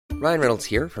Ryan Reynolds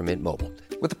here from Mint Mobile.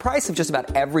 With the price of just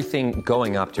about everything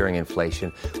going up during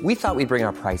inflation, we thought we'd bring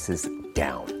our prices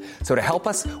down. So to help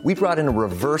us, we brought in a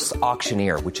reverse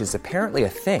auctioneer, which is apparently a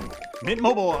thing. Mint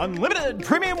Mobile Unlimited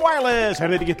Premium Wireless. How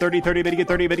to get 30, 30, bit to get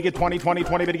 30, bit to get 20, 20,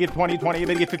 20, bit to get 20, 20,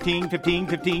 bit to get 15, 15,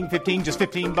 15, 15, just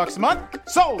 $15 a month?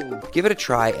 Sold! Give it a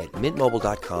try at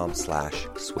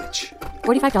mintmobile.com/switch.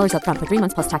 $45 up front for 3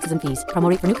 months plus taxes and fees. Promo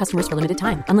rate for new customers for limited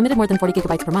time. Unlimited more than 40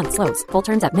 gigabytes per month. Slows full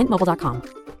terms at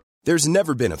mintmobile.com. There's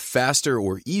never been a faster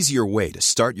or easier way to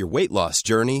start your weight loss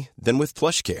journey than with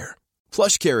PlushCare.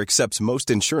 PlushCare accepts most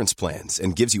insurance plans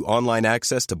and gives you online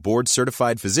access to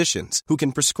board-certified physicians who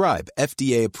can prescribe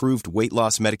FDA-approved weight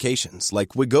loss medications like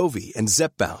Wegovy and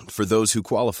Zepbound for those who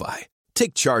qualify.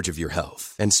 Take charge of your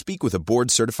health and speak with a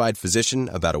board-certified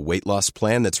physician about a weight loss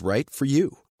plan that's right for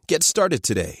you. Get started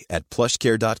today at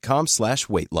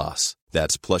plushcare.com/weight loss.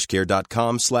 That's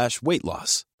plushcare.com/weight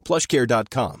loss.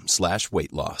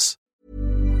 plushcare.com/weight loss.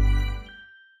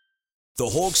 The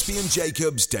Hawksby and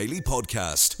Jacobs Daily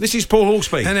Podcast. This is Paul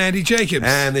Hawksby. And Andy Jacobs.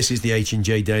 And this is the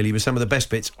H&J Daily with some of the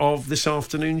best bits of this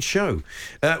afternoon's show.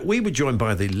 We were joined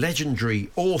by the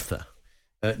legendary author,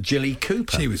 Jilly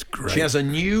Cooper. She was great. She has a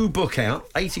new book out,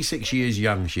 86 years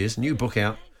young she is, new book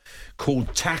out,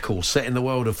 called Tackle, set in the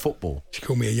world of football. She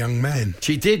called me a young man.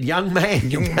 She did, young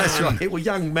man. Young That's man. right, well,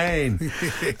 young man.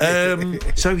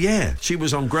 So, yeah, she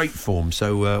was on great form,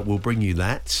 so we'll bring you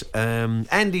that.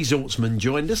 Andy Zaltzman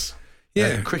joined us.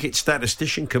 Yeah. Cricket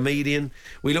statistician, comedian.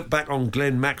 We look back on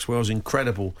Glenn Maxwell's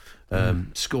incredible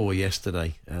score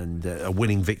yesterday and a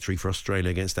winning victory for Australia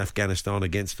against Afghanistan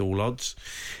against all odds.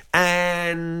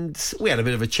 And we had a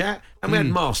bit of a chat, and we had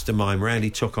Mastermind, where Andy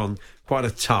took on quite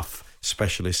a tough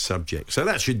specialist subject. So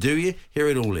that should do you. Here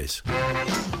it all is.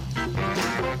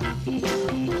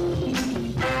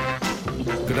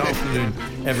 Good afternoon,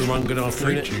 everyone. Good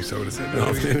afternoon. Fruit juice, I would have said. Good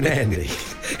afternoon, Andy.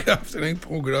 Good afternoon,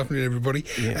 Paul. Good afternoon, everybody.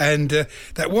 Yeah. And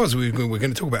that was, we're going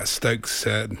to talk about Stokes,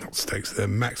 not Stokes,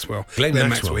 Maxwell. Glenn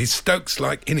Maxwell. His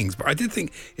Stokes-like innings. But I did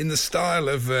think, in the style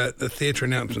of the theatre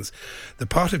announcements, the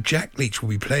part of Jack Leach will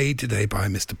be played today by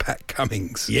Mr. Pat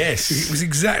Cummings. Yes. It was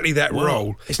exactly that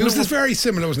role. It was just very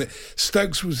similar, wasn't it?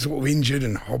 Stokes was sort of injured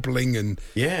and hobbling, and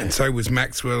so was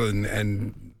Maxwell,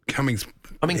 and Cummings.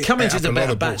 I mean, Cummings is a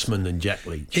better batsman than Jack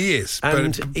Leach. He is,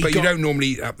 And but you don't normally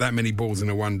eat up that many balls in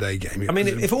a one-day game. I mean,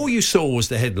 if all you saw was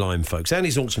the headline, folks, Andy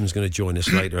Zaltzman's going to join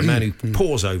us later, a man who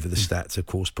pores over the stats, of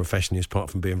course, professionally,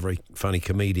 apart from being a very funny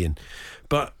comedian.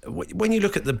 But when you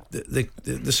look at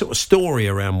the sort of story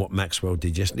around what Maxwell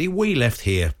did yesterday, we left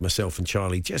here, myself and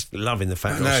Charlie, just loving the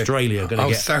fact that Australia are going to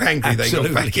get so angry they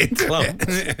got back into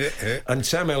it. And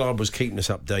Sam Ellard was keeping us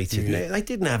updated. Yeah. They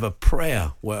didn't have a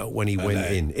prayer when he went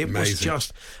in. It was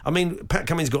just, I mean, Pat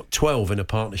Cummings got 12 in a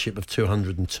partnership of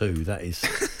 202. That is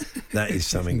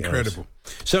something incredible.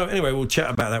 Else. So anyway, we'll chat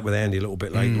about that with Andy a little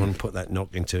bit later on, put that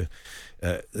knock into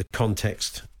the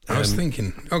context. I was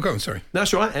thinking... Oh, go on, sorry.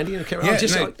 That's right, Andy. Okay. Yeah, I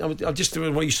just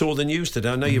well, you saw the news today.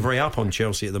 I know you're very up on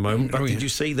Chelsea at the moment, but did you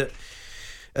see that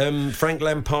Frank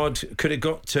Lampard could have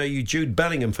got you Jude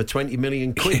Bellingham for 20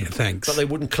 million quid? Yeah, thanks. But they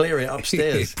wouldn't clear it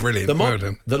upstairs. Brilliant.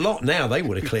 The lot now, they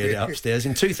would have cleared it upstairs.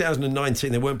 In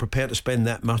 2019, they weren't prepared to spend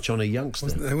that much on a youngster.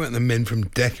 They weren't the men from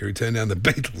Decca who turned down the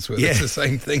Beatles. It's the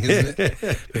same thing, isn't it?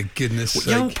 For goodness sake.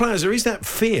 Young players, there is that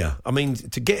fear. I mean,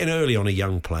 to get in early on a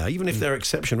young player, even if they're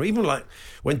exceptional, even like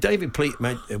when David Pleat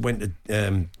went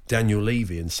to Daniel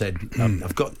Levy and said,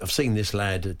 I've seen this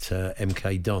lad at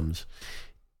MK Dons.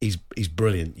 He's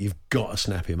brilliant. You've got to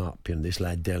snap him up, this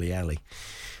lad Dele Alli.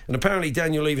 And apparently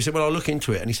Daniel Levy said, well, I'll look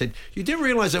into it. And he said, you do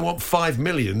realise they want $5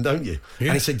 million, don't you? Yeah.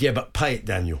 And he said, yeah, but pay it,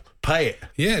 Daniel. Pay it.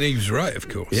 Yeah, and he was right, of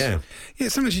course. Yeah. Yeah,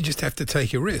 sometimes you just have to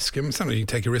take a risk. I mean, sometimes you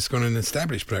take a risk on an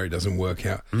established player, it doesn't work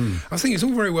out. I think it's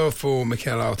all very well for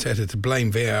Mikel Arteta to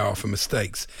blame VAR for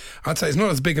mistakes. I'd say it's not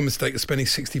as big a mistake as spending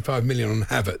 $65 million on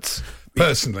Havertz,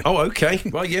 personally. Oh, okay.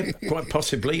 Well, yeah, quite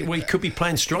possibly. We could be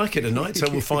playing striker tonight, so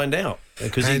we'll find out.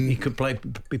 Because he could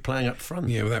be playing up front.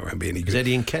 Yeah, well, that won't be any good. Because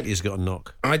Eddie Nketiah's got a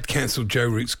knock. I'd cancelled Joe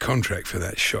Root's contract for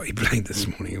that shot he played this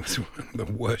morning. It was one of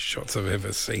the worst shots I've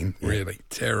ever seen. Really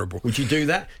terrible. Would you do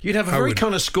that? You'd have a very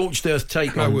kind of scorched earth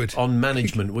take on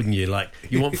management, wouldn't you? Like,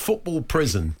 you want football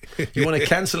prison. You want to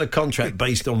cancel a contract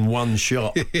based on one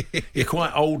shot. You're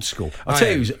quite old school. I'll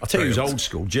tell you who's old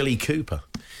school. Jilly Cooper.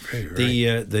 Right.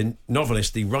 The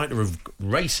novelist, the writer of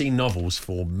racy novels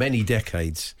for many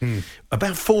decades.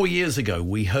 About 4 years ago,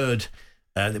 we heard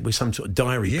there was some sort of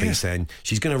diary piece saying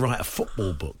she's going to write a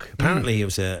football book. Apparently, it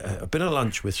was a bit of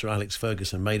lunch with Sir Alex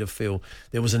Ferguson made her feel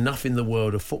there was enough in the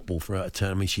world of football for her to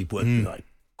turn. I mean, she'd worked like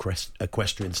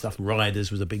equestrian stuff.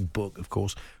 Riders was a big book, of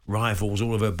course. Rivals,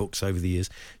 all of her books over the years.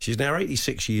 She's now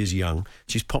 86 years young.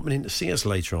 She's popping in to see us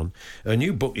later on. Her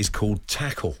new book is called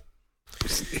Tackle.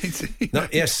 No,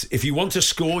 yes, if you want to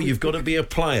score, you've got to be a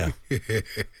player.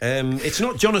 It's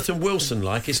not Jonathan Wilson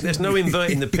like. There's no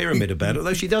inverting the pyramid about it.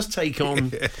 Although she does take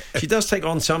on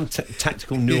some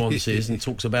tactical nuances and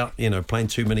talks about playing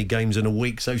too many games in a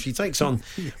week. So she takes on.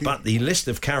 But the list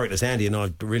of characters, Andy and I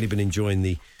have really been enjoying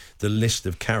the list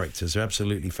of characters. Are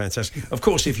absolutely fantastic. Of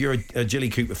course, if you're a Jilly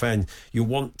Cooper fan, you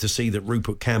want to see that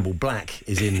Rupert Campbell Black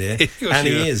is in there, and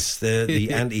he is the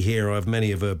anti-hero of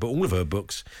many of all of her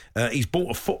books. He's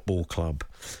bought a football club.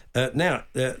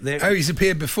 He's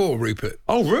appeared before, Rupert.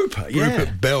 Oh, Rupert, yeah.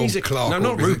 Rupert Bell Clark. No,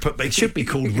 not Rupert, but it should be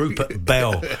called Rupert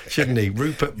Bell, shouldn't he?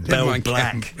 Rupert Bell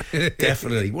Black.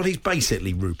 Definitely. Well, he's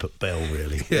basically Rupert Bell,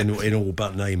 really, in all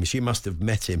but name. She must have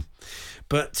met him.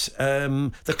 But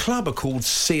the club are called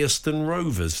Searston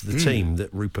Rovers, the team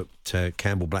that Rupert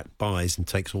Campbell Black buys and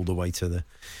takes all the way to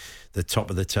the top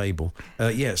of the table.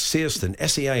 Searston,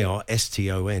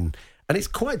 Searston. And it's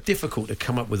quite difficult to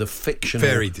come up with a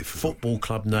fictional football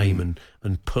club name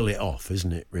and pull it off,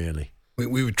 isn't it, really?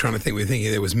 We were trying to think. We were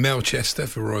thinking there was Melchester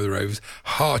for Roy the Rovers,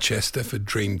 Harchester for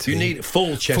Dream Team. You need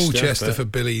Fulchester for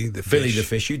Billy the Fish. Billy the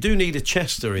Fish. You do need a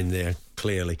Chester in there,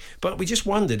 clearly. But we just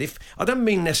wondered if... I don't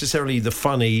mean necessarily the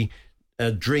funny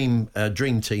dream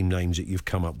team names that you've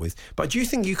come up with, but do you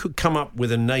think you could come up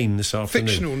with a name this afternoon?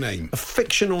 Fictional name. A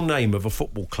fictional name of a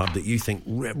football club that you think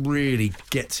really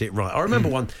gets it right. I remember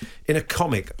one in a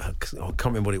comic. I can't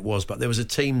remember what it was, but there was a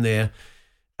team there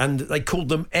and they called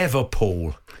them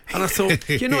Everpool. And I thought,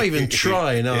 you're not even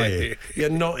trying, are you? You're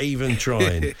not even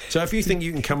trying. So if you think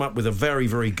you can come up with a very,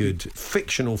 very good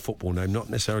fictional football name, not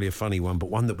necessarily a funny one,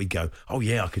 but one that we go, oh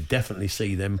yeah, I could definitely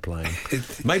see them playing.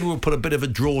 Maybe we'll put a bit of a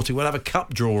draw we'll have a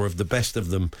cup draw of the best of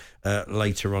them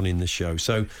later on in the show.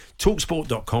 So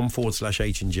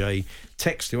talksport.com/H&J,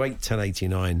 text to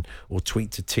 81089 or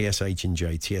tweet to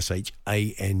TSH&J,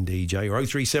 TSHANDJ, or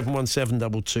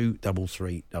 03717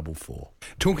 223344.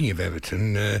 Talking of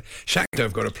Everton, Shakhtar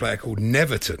have got a player called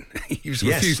Neverton. He's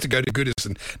refused to go to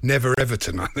Goodison. Never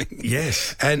Everton, I think.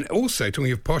 Yes. And also,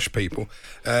 talking of posh people,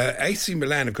 AC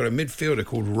Milan have got a midfielder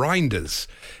called Reinders.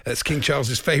 That's King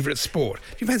Charles's favourite sport.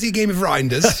 Do you fancy a game of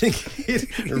Reinders?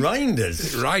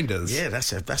 Reinders? Reinders. Yeah,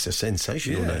 that's a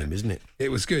sensational name, isn't it? It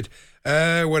was good.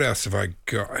 What else have I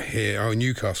got here? Oh,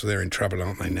 Newcastle, they're in trouble,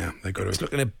 aren't they now? They've got It's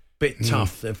looking a bit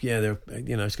tough. They're,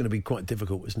 it's going to be quite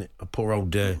difficult, isn't it? A poor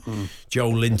old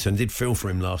Joel Linton did feel for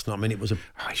him last night. I mean, it was a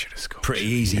pretty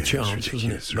easy chance,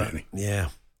 wasn't it? Really. Yeah.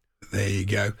 There you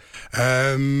go.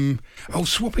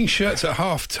 Swapping shirts at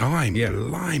half time. Yeah.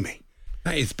 Blimey.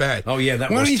 That is bad. Oh, yeah,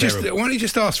 that was terrible. Why don't you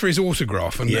just ask for his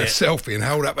autograph and a selfie and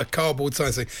hold up a cardboard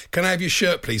sign saying, "Can I have your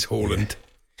shirt, please, Haaland?"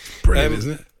 Brilliant,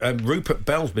 isn't it? Rupert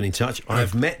Bell's been in touch.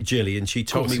 I've met Jilly and she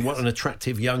told me what an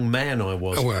attractive young man I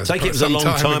was. Oh, well, Take it was a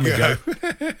long time ago.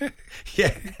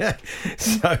 Yeah.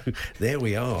 So there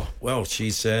we are. Well,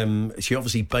 she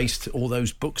obviously based all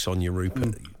those books on you,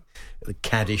 Rupert. The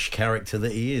caddish character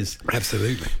that he is.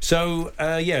 Absolutely. So,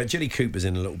 Jilly Cooper's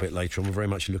in a little bit later on. We're very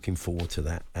much looking forward to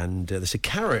that. And there's a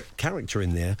character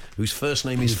in there whose first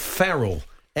name is Ferrell.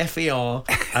 Feral.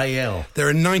 There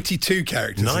are 92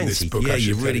 characters in this book. Yeah,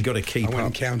 you've really got to keep up. I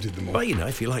haven't counted them all. But,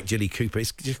 if you like Jilly Cooper,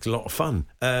 it's just a lot of fun.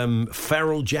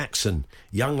 Ferrell Jackson,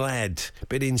 young lad, a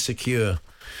bit insecure.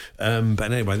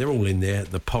 But anyway, they're all in there.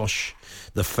 The posh,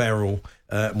 the feral.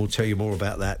 And we'll tell you more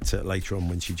about that later on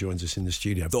when she joins us in the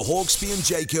studio. The Hawksby and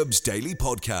Jacobs Daily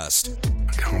Podcast.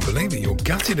 I can't believe it. You're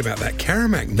gutted about that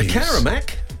Caramac news. The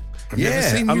Caramac? I've never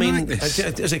seen you like this.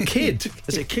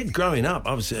 as a kid growing up,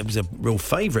 it was a real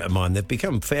favourite of mine. They've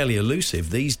become fairly elusive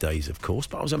these days, of course,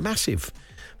 but I was a massive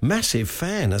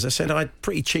fan. As I said, I had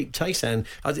pretty cheap taste, and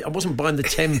I wasn't buying the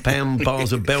 £10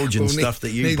 bars of Belgian stuff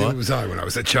that you buy. Neither was I when I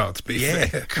was a child, to be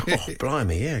fair. God,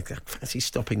 blimey, yeah. Fancy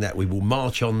stopping that. We will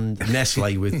march on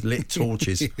Nestle with lit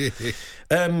torches.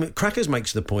 Crackers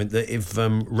makes the point that if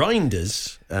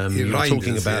Reinders, you were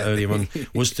talking about earlier on,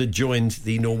 was to join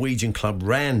the Norwegian club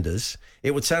Randers,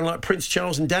 it would sound like Prince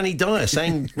Charles and Danny Dyer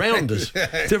saying Rounders.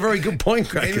 It's a very good point,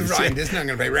 Crackers. Reinders, not going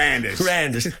to play Randers.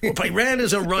 Randers. We'll play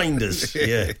Randers or Reinders.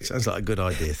 Yeah, sounds like a good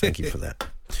idea. Thank you for that.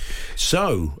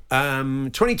 So,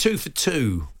 22 for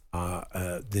 2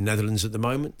 the Netherlands at the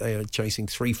moment. They are chasing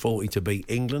 340 to beat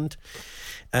England.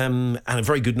 And a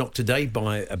very good knock today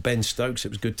by Ben Stokes. It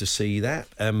was good to see that.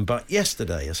 But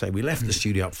yesterday, we left the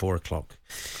studio at 4 o'clock.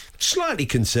 Slightly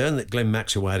concerned that Glenn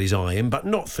Maxwell had his eye in, but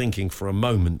not thinking for a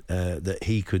moment that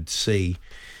he could see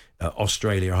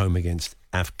Australia home against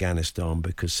Afghanistan,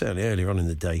 because certainly earlier on in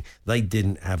the day they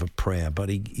didn't have a prayer, but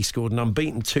he scored an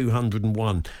unbeaten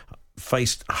 201,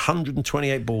 faced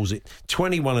 128 balls,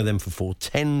 21 of them for 4,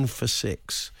 10 for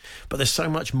 6. But there's so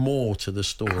much more to the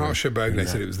story. Harsha Bhogle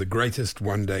said it was the greatest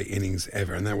one-day innings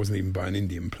ever, and that wasn't even by an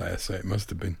Indian player, so it must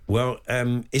have been. Well,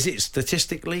 is it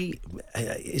statistically?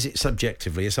 Is it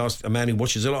subjectively? It's asked a man who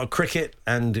watches a lot of cricket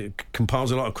and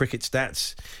compiles a lot of cricket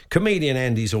stats. Comedian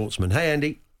Andy Zaltzman. Hey,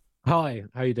 Andy. Hi,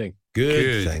 how are you doing?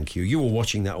 Good, thank you. You were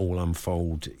watching that all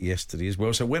unfold yesterday as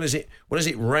well. So where does it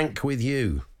rank with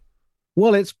you?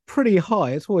 Well, it's pretty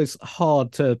high. It's always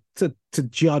hard to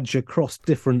judge across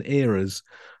different eras.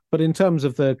 But in terms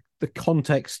of the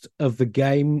context of the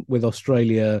game, with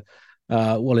Australia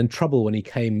in trouble when he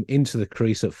came into the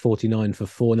crease at 49 for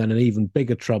 4, and then an even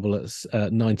bigger trouble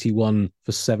at 91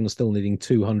 for 7, still needing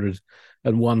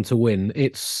 201 to win.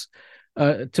 It's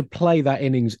to play that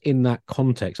innings in that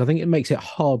context, I think it makes it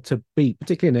hard to beat,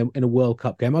 particularly in a World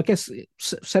Cup game. I guess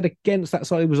set against that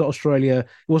side, it was Australia.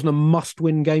 It wasn't a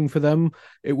must-win game for them.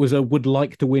 It was a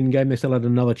would-like-to-win game. They still had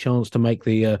another chance to make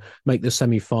the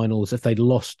semi-finals if they'd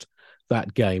lost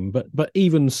that game. But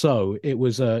even so, it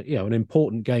was an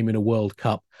important game in a World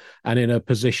Cup, and in a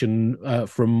position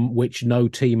from which no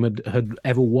team had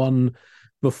ever won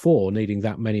before, needing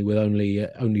that many with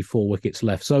only 4 wickets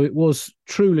left. So it was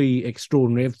truly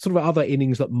extraordinary. Sort of other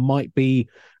innings that might be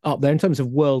up there in terms of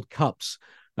World Cups.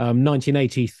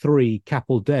 1983,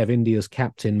 Kapil Dev, India's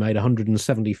captain, made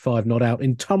 175 not out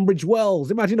in Tunbridge Wells.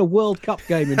 Imagine a World Cup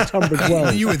game in Tunbridge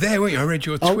Wells. You were there, weren't you? I read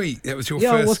your tweet. That was your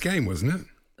first game, wasn't it?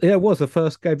 Yeah, it was the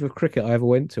first game of cricket I ever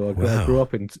went to. I grew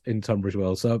up in Tunbridge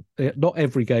Wells, so not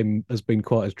every game has been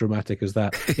quite as dramatic as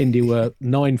that. India were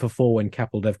 9 for 4 when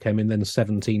Kapil Dev came in, then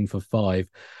 17 for 5.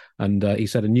 And he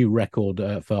set a new record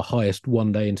for highest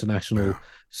one-day international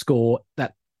score.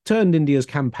 That turned India's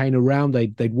campaign around.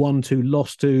 They'd won 2,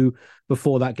 lost 2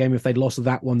 before that game. If they'd lost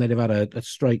that one, they'd have had a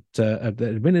straight... they'd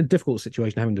been in a difficult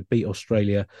situation having to beat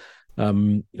Australia.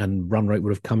 And run rate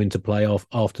would have come into play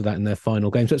after that in their final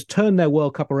game. So it's turned their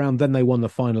World Cup around. Then they won the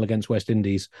final against West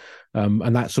Indies.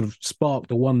 And that sort of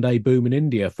sparked a one-day boom in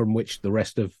India, from which the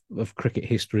rest of cricket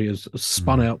history has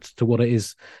spun out to what it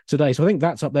is today. So I think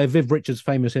that's up there. Viv Richards'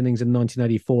 famous innings in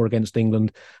 1984 against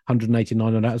England,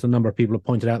 189 on that. As a number of people have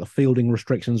pointed out, the fielding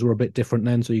restrictions were a bit different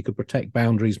then, so you could protect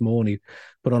boundaries more. And he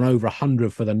put on over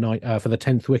 100 for the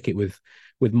 10th wicket with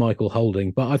Michael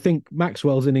Holding. But I think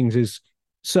Maxwell's innings is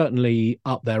certainly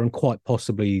up there, and quite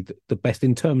possibly the best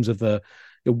in terms of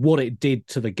what it did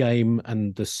to the game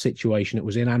and the situation it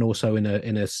was in, and also in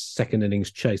a second innings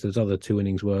chase. Those other 2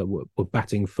 innings were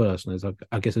batting first, and there's,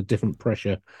 I guess, a different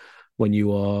pressure when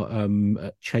you are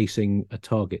chasing a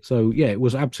target. So yeah, it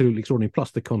was absolutely extraordinary.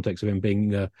 Plus the context of him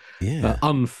being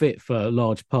unfit for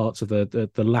large parts of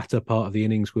the latter part of the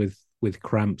innings with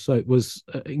cramps. So it was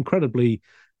incredibly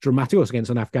dramatic. It was against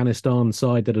an Afghanistan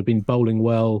side that had been bowling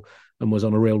well and was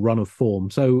on a real run of form.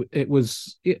 So it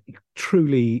was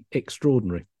truly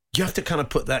extraordinary. You have to kind of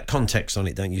put that context on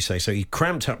it, don't you, say? So he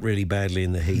cramped up really badly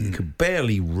in the heat. He could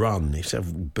barely run. It's a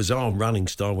bizarre running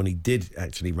style when he did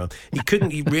actually run. He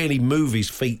couldn't really move his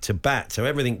feet to bat, so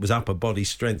everything was upper body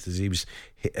strength as he was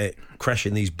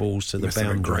crashing these balls to the boundary.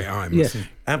 Have a great eye, must he?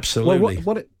 Absolutely.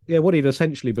 Well, what he'd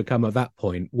essentially become at that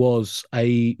point was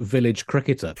a village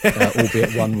cricketer,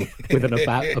 albeit one with an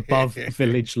above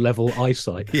village level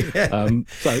eyesight. Yeah.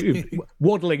 So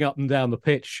waddling up and down the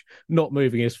pitch, not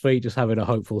moving his feet, just having a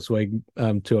hopeful swing,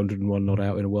 201 not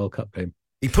out in a World Cup game.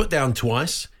 He put down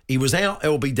twice. He was out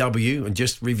LBW and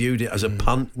just reviewed it as a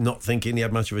punt, not thinking he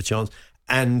had much of a chance.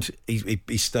 And he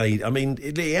stayed. I mean,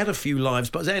 he had a few lives,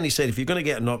 but as Andy said, if you're going to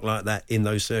get a knock like that in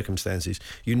those circumstances,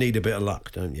 you need a bit of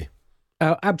luck, don't you?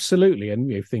 Absolutely,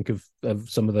 and you think of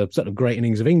some of the sort of great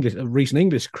innings of recent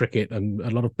English cricket, and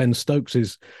a lot of Ben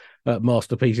Stokes's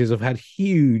masterpieces have had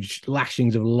huge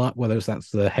lashings of luck. Whether that's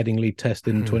the Headingley Test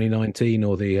in 2019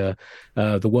 or the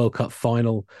World Cup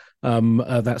final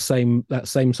that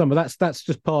same summer. That's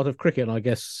just part of cricket. And I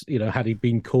guess, had he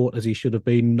been caught as he should have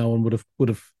been, no one would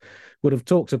have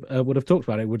talked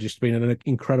about it. It would just have been an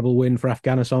incredible win for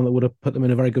Afghanistan that would have put them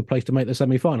in a very good place to make the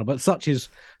semi-final. But such is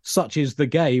the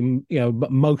game.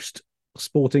 Most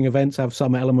sporting events have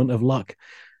some element of luck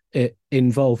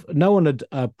involved. No one had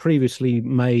previously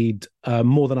made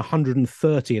more than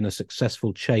 130 in a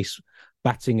successful chase,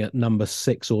 batting at number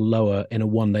 6 or lower in a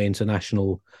one-day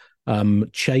international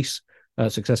chase.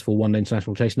 Successful one-day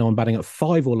international chase. No one batting at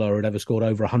 5 or lower had ever scored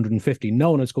over 150.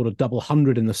 No one had scored a double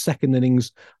 100 in the second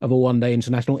innings of a one-day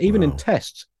international. Even in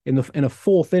tests, in a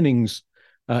fourth innings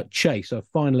chase, a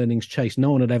final innings chase,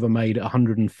 no one had ever made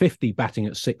 150 batting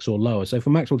at 6 or lower. So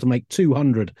for Maxwell to make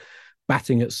 200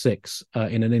 batting at 6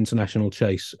 in an international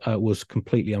chase was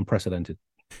completely unprecedented.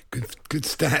 Good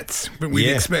stats, but we'd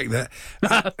expect that.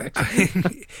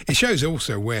 It shows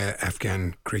also where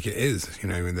Afghan cricket is.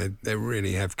 They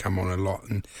really have come on a lot.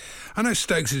 And I know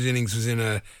Stokes' innings was in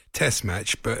a test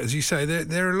match, but as you say,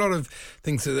 there are a lot of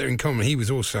things that are in common. He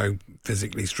was also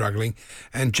physically struggling,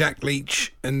 and Jack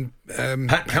Leach and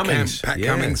Pat Cummins,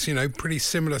 Cummins, pretty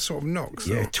similar sort of knocks.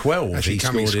 Yeah, 12. Actually,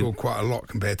 Cummins scored quite a lot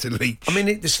compared to Leach. I mean,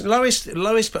 it's lowest.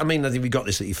 I mean, I think we got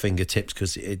this at your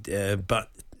fingertips but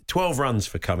 12 runs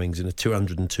for Cummings in a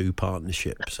 202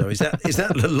 partnership. So is that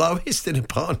the lowest in a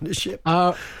partnership?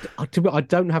 I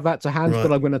don't have that to hand,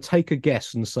 but I'm going to take a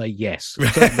guess and say yes.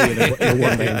 Certainly in a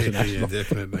one-day international. Yeah,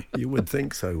 definitely. You would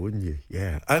think so, wouldn't you?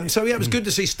 Yeah. So it was good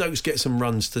to see Stokes get some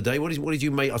runs today. What did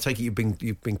you make? I take it you've been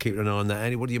keeping an eye on that,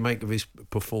 Andy. What do you make of his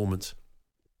performance?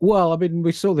 Well, I mean,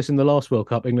 we saw this in the last World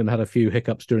Cup. England had a few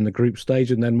hiccups during the group stage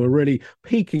and then were really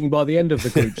peaking by the end of the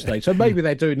group stage. So maybe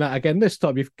they're doing that again this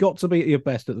time. You've got to be at your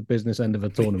best at the business end of a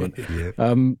tournament.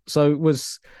 So it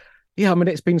was,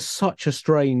 it's been such a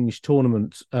strange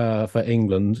tournament for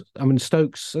England. I mean,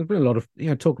 Stokes, there's been a lot of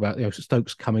talk about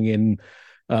Stokes coming in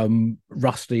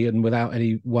rusty and without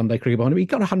any one-day cricket behind him. He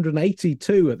got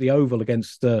 182 at the Oval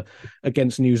against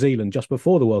New Zealand just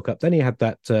before the World Cup. Then he had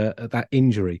that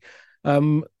injury.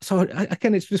 So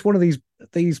again, it's just one of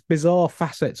these bizarre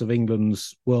facets of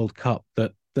England's World Cup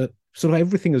that sort of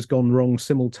everything has gone wrong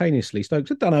simultaneously. Stokes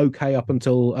had done okay up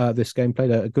until this game,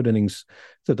 played a good innings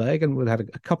today. Again, we've had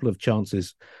a couple of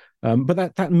chances.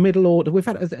 But that middle order,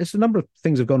 there's a number of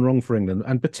things have gone wrong for England,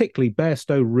 and particularly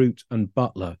Bairstow, Root and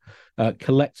Buttler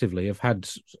collectively have had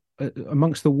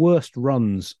amongst the worst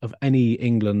runs of any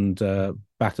England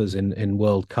batters in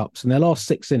World Cups. In their last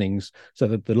 6 innings, so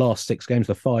the last 6 games,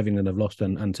 the 5 England have lost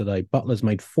and today, Butler's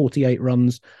made 48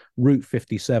 runs, Root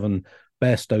 57,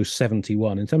 Bairstow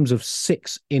 71. In terms of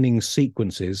 6 inning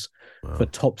sequences for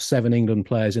top 7 England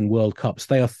players in World Cups,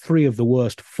 they are 3 of the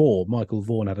worst 4. Michael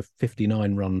Vaughan had a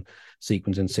 59-run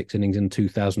sequence in 6 innings in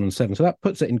 2007. So that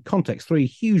puts it in context. 3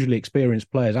 hugely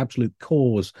experienced players, absolute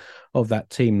cores of that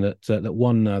team that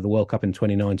won the World Cup in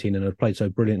 2019 and had played so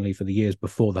brilliantly for the years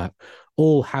before that,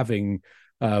 all having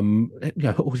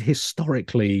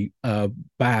historically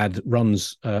bad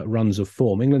runs of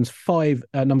form. England's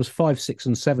numbers 5, 6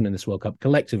 and 7 in this World Cup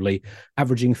collectively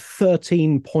averaging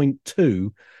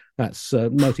 13.2. That's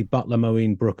Moti, Buttler,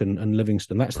 Moeen, Brooke and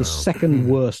Livingston. That's the second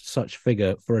worst such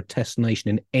figure for a Test nation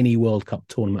in any World Cup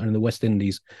tournament. And the West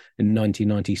Indies in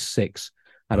 1996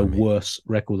 had a worse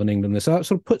record than England. So that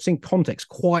sort of puts in context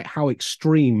quite how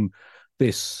extreme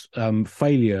this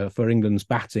failure for England's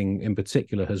batting in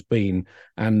particular has been,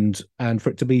 and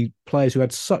for it to be players who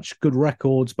had such good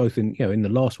records both in the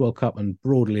last World Cup and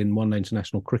broadly in one-day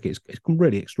international cricket, it's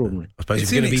really extraordinary. I suppose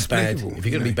if you're going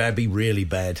to be bad, be really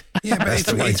bad. Yeah, but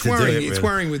it's worrying. It's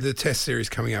worrying with the Test series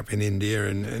coming up in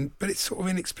India, but it's sort of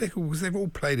inexplicable because they've all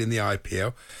played in the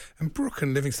IPL, and Brooke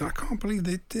and Livingston, I can't believe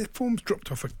their form's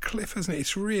dropped off a cliff, hasn't it?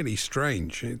 It's really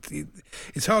strange.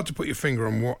 It's hard to put your finger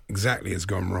on what exactly has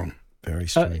gone wrong. Very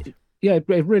strange. It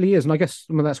really is, and I guess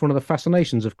that's one of the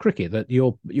fascinations of cricket, that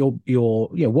your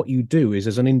what you do is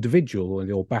as an individual, when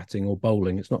you're batting or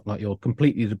bowling, it's not like you're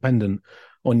completely dependent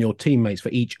on your teammates for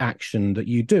each action that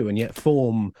you do, and yet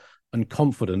form and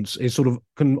confidence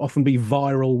can often be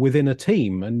viral within a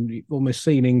team, and you've almost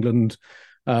seen England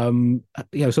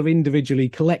sort of individually,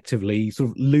 collectively,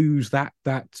 sort of lose that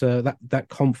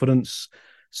confidence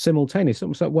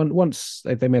simultaneously. So once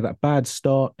they made that bad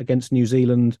start against New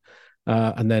Zealand.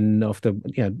 And then after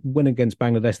win against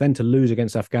Bangladesh, then to lose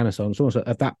against Afghanistan, so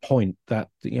at that point that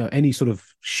any sort of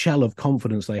shell of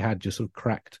confidence they had just sort of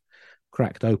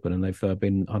cracked open, and they've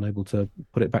been unable to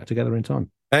put it back together in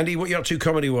time. Andy, what are you up to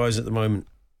comedy-wise at the moment?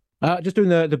 Just doing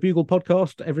the Bugle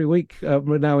podcast every week.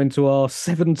 We're now into our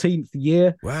 17th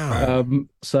year. Wow!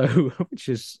 So, which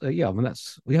is we're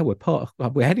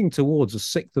heading towards a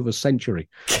 6th of a century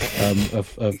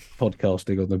of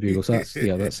podcasting on the Bugle. So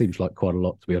that seems like quite a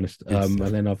lot, to be honest. And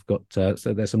then I've got so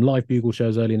there's some live Bugle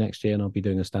shows early next year, and I'll be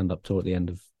doing a stand-up tour at the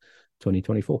end of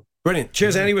 2024. Brilliant.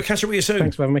 Cheers, Andy. We'll catch up with you soon.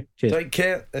 Thanks for having me. Cheers. Take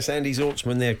care. That's Andy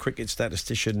Zaltzman there, cricket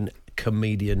statistician,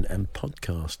 comedian and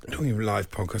podcaster. Talking of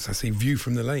live podcasts, I see View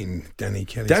from the Lane, Danny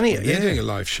Kelly. They're doing a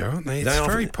live show, aren't they? It's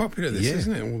very popular,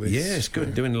 isn't it? All this. Yeah, it's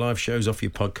good. Doing live shows off your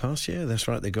podcast. Yeah, that's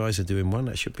right. The guys are doing one.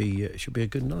 That should be a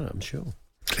good night, I'm sure.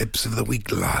 Clips of the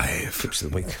Week live. Clips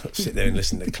of the Week. Sit there and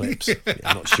listen to clips. Yeah,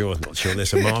 I'm not sure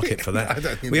there's a market for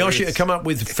that. We asked you to come up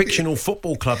with fictional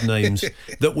football club names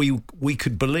that we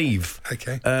could believe.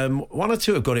 Okay. 1 or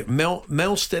 2 have got it.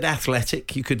 Melstead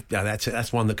Athletic. You could.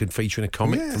 That's one that could feature in a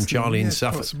comic from Charlie in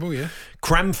Suffolk. Possible, yeah.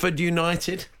 Cranford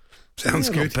United. Sounds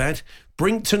good. Not bad.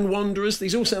 Brinkton Wanderers.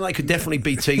 These all sound like could definitely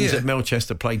be teams that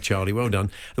Melchester played, Charlie. Well done.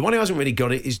 The one who hasn't really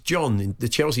got it is John, the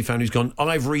Chelsea fan, who's gone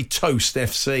Ivory Toast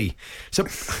FC. So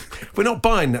we're not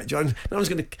buying that, John. No one's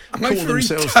going to call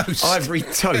themselves Ivory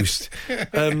Toast.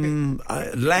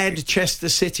 Lad Chester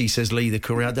City, says Lee the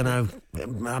Courier. I don't know.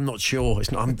 I'm not sure.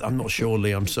 I'm not sure,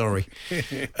 Lee. I'm sorry.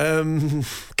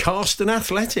 Carston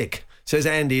Athletic, says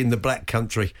Andy in the Black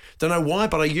Country. Don't know why,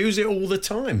 but I use it all the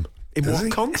time. In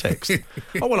what context?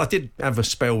 Oh, well, I did have a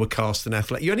spell with Carston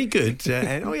Athletic. You any good?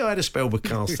 I had a spell with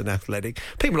Carston Athletic.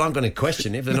 People aren't going to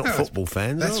question it if they're not football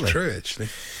fans, That's are they? true, actually.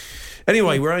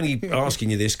 Anyway, we're only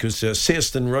asking you this because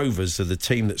Searston Rovers are the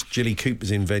team that Gilly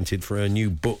Cooper's invented for her new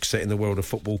book set in the world of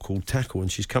football called Tackle, and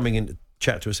she's coming in to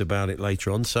chat to us about it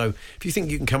later on. So if you think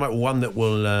you can come up with one that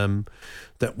will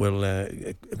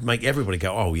make everybody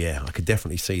go, oh yeah, I could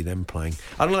definitely see them playing.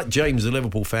 Unlike James, the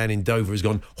Liverpool fan in Dover, has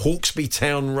gone Hawksby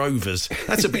Town Rovers.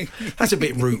 That's a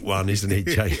bit Route 1, isn't it,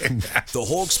 James? The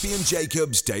Hawksby and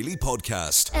Jacobs Daily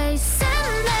Podcast.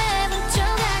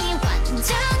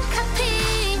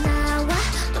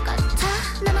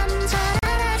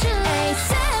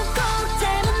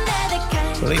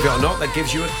 Believe it or not, that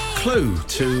gives you a clue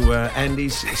to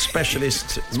Andy's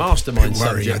specialist mastermind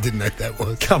subject. I didn't know that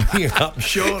was coming up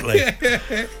shortly.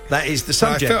 That is the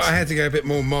subject. I thought I had to go a bit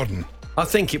more modern. I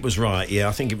think it was right. Yeah,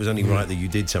 I think it was only right that you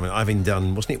did something. Having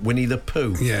done, wasn't it, Winnie the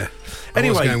Pooh? Yeah.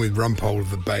 Anyway, I was going with Rumpole of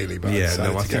the Bailey, but I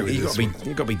think think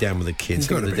you've got to be down with the kids.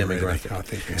 Think of the demographic. Really, I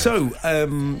think, yeah.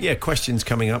 So, questions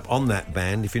coming up on that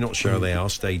band. If you're not sure they are,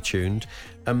 stay tuned.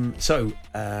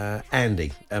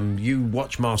 Andy, you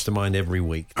watch Mastermind every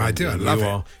week. I do. I love it. You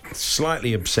are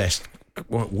slightly obsessed,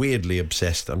 weirdly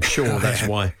obsessed. I'm sure that's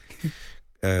why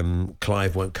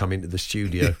Clive won't come into the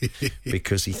studio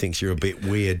because he thinks you're a bit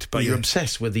weird. But you're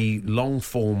obsessed with the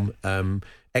long-form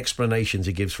explanations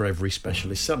he gives for every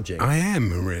specialist subject. I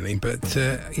am, really. But,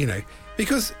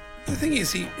 because... The thing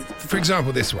is, for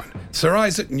example, this one, Sir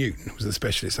Isaac Newton was the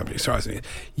specialist subject. Sir Isaac Newton.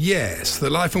 Yes,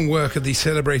 the life and work of the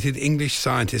celebrated English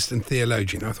scientist and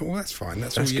theologian. I thought, well, that's fine.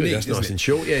 That's all you good. need. That's nice and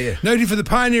short. Yeah. Noted for the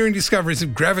pioneering discoveries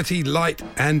of gravity, light,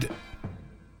 and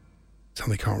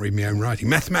something I can't read my own writing.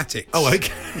 Mathematics. Oh,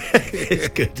 okay. It's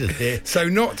good to hear. So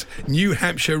not New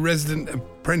Hampshire resident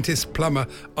apprentice plumber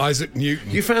Isaac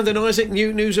Newton. You found an Isaac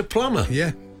Newton who's a plumber?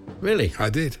 Yeah. Really? I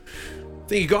did. I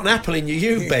think you got an apple in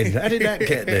your Ben. How did that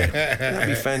get there?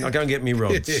 That'd be fan. I'll go and get me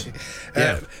rods.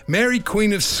 Mary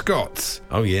Queen of Scots.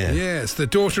 Oh, yeah. Yes, the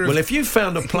daughter of... Well, if you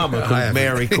found a plumber called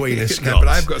Mary Queen of Scots... No, but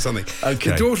I've got something.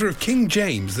 Okay. The daughter of King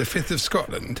James V of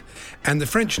Scotland and the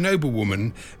French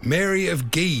noblewoman Mary of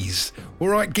Guise. All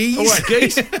right, Guise? All right,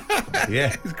 Guise?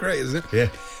 Yeah. It's great, isn't it? Yeah.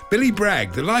 Billy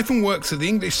Bragg, the life and works of the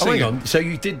English singer... Oh, hang on. So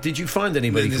you did you find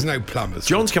anybody... There's no plumbers.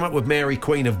 John's come up with Mary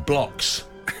Queen of Blocks.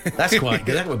 That's quite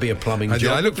good. That would be a plumbing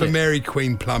job. I looked for Mary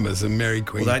Queen plumbers and Mary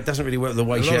Queen. Well, that doesn't really work the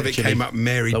way a lot of it came up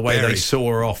Mary. The way Berry. they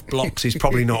saw her off. Blocks is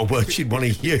probably not a word she'd want to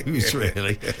use.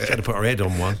 Really, she had to put her head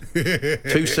on one.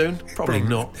 Too soon? Probably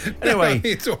not. Anyway, no,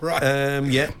 it's all right.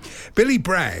 Yeah. Billy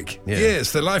Bragg. Yeah.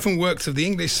 Yes, the life and works of the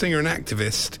English singer and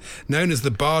activist known as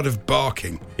the Bard of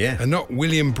Barking. Yeah. And not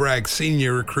William Bragg,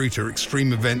 senior recruiter,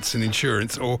 extreme events and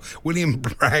insurance, or William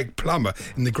Bragg, plumber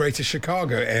in the Greater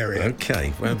Chicago area.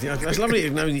 Okay. Well, it's lovely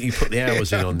to know that you put the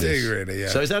hours in on this. I do, really, yeah.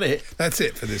 So is that it? That's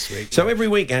it for this week. So every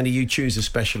week, Andy, you choose a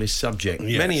specialist subject.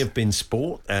 Yes. Many have been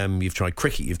sport. You've tried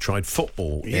cricket. You've tried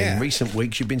football. Yeah. In recent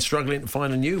weeks, you've been struggling to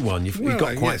find a new one. You've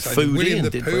got quite yes, foodie. William and the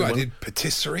did Pooh. very I well. did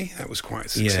patisserie. That was quite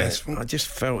successful. I just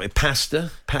felt it.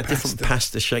 Different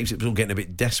pasta shapes. It was all getting a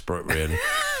bit desperate, really.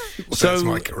 Well, so that's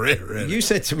my career, really. You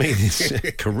said to me this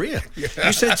career. You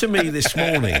said to me this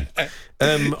morning,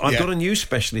 I've got a new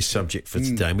specialist subject for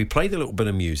today, and we played a little bit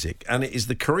of music, and it is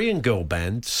the Korean girl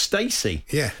band STAYC.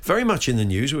 Yeah, very much in the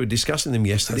news. We were discussing them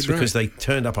yesterday because they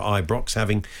turned up at Ibrox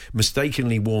having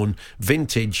mistakenly worn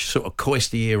vintage sort of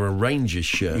Coisty era Rangers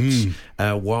shirts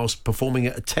whilst performing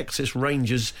at a Texas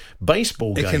Rangers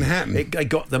baseball game. It can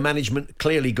happen. The management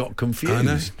clearly got confused. I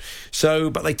know. So,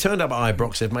 but they turned up at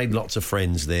Ibrox. They've made lots of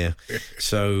friends there.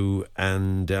 So,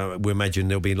 and we imagine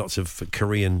there'll be lots of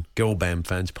Korean girl band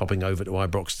fans popping over to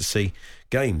Ibrox to see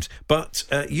games. But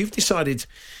you've decided...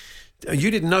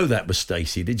 You didn't know that was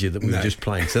Stacey, did you, that we were just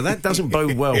playing? So that doesn't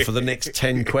bode well for the next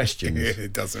 10 questions.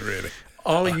 It doesn't really.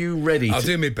 Are you ready? I'll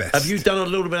do my best. Have you done a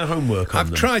little bit of homework on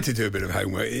them? I've tried to do a bit of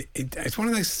homework. It's one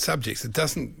of those subjects that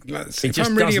doesn't... if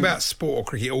I'm reading doesn't... about sport or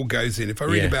cricket, it all goes in. If I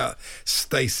read about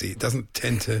Stacey, it doesn't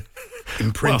tend to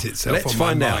imprint itself on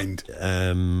my mind.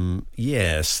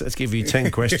 Yes, let's give you 10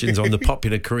 questions on the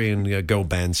popular Korean girl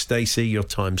band Stacey. Your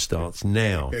time starts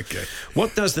now. Okay.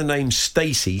 What does the name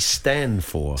Stacey stand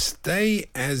for? Stay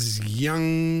as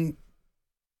young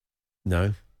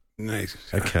No. No.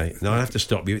 Okay. No, I have to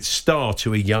stop you. It's Star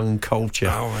to a Young Culture.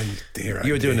 Oh, dear.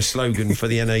 You were doing a slogan for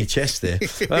the NHS there.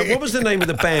 What was the name of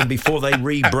the band before they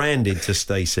rebranded to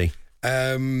Stacey?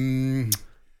 Something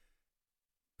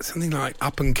like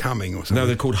Up and Coming or something. No,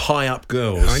 they're called High Up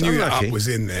Girls. I knew Up was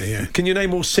in there, yeah. Can you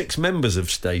name all 6 members of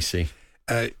Stacey?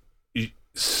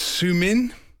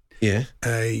 Sumin. Yeah.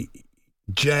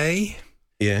 Jay.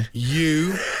 Yeah.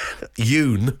 Yoon.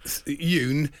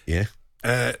 Yeah.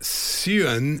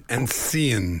 Seun and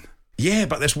Sian. Yeah,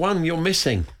 but there's one you're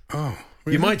missing. Oh,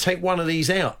 really? You might take one of these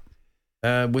out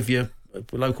with your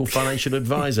local financial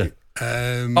advisor.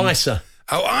 ISA.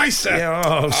 Oh, ISA. Yeah,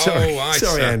 oh, sorry. Oh, ISA.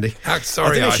 Sorry, Andy.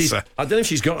 Sorry, ISA. I don't know if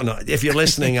she's got an... If you're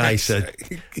listening, ISA.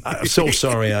 I'm so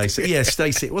sorry, ISA. Yeah,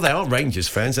 Stacey. Well, they are Rangers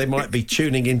fans. They might be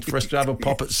tuning in for us to have a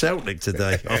pop at Celtic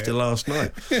today after last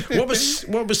night. What was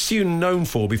Sune known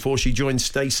for before she joined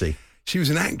Stacey? She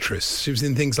was an actress. She was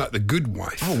in things like The Good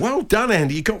Wife. Oh, well done,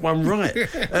 Andy. You got one right.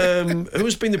 Who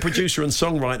has been the producer and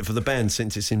songwriter for the band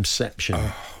since its inception?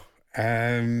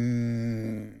 I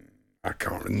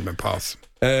can't remember. Pass.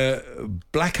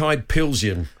 Black Eyed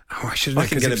Pilsian. Oh, I should have. I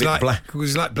can get a bit black. It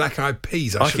was like Black Eyed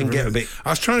Peas. I can get a bit.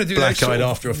 I was trying to do black-eyed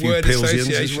after a few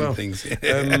Pilsians as well. Things.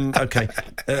 Okay.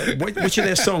 Which of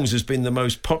their songs has been the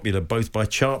most popular, both by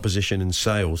chart position and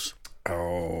sales?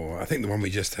 Oh, I think the one we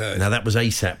just heard. Now, that was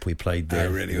ASAP we played there.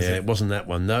 Oh, really? It wasn't that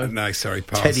one, no. No, sorry,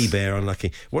 pass. Teddy Bear,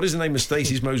 unlucky. What is the name of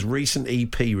Stacey's most recent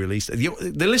EP released?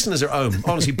 The listeners at home,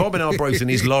 honestly, Bob in Arbroath in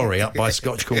his lorry up by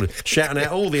Scotch Corner, shouting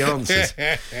out all the answers.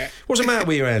 What's the matter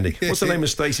with you, Andy? What's the name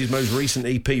of Stacey's most recent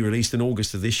EP released in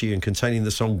August of this year and containing the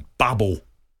song Bubble?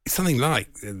 It's something like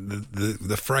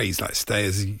the phrase, like "stay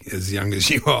as young as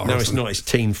you are." No, it's not. It's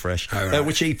Teen Fresh. Oh, right.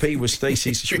 Which EP was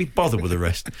Stacey's? Should we bother with the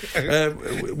rest?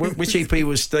 Which EP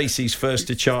was Stacey's first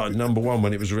to chart at #1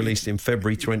 when it was released in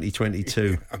February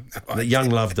 2022? At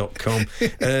younglove.com.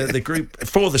 The group,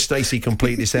 for the Stacey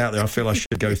complete out there, I feel I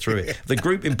should go through it. The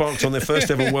group embarked on their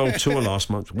first ever world tour last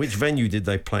month. Which venue did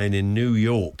they play in New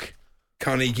York?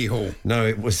 Carnegie Hall. No,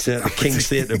 it was the King's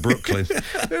Theatre, Brooklyn.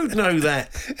 Who'd know that?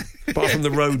 Apart from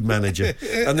the road manager.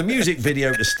 And the music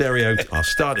video to Stereotype... I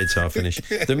started, so I'll finish.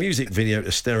 The music video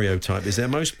to Stereotype is their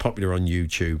most popular on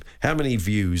YouTube. How many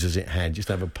views has it had? Just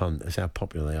have a punt. That's how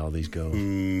popular they are, these girls.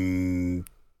 1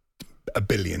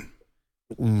 billion.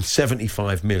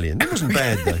 75 million. That wasn't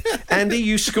bad, though. Andy,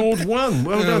 you scored 1.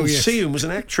 Well done. Yes. Sian was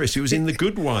an actress who was in The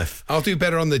Good Wife. I'll do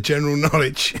better on the general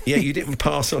knowledge. Yeah, you didn't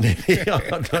pass on it.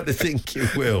 I'd like to think you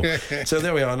will. So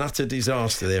there we are, an utter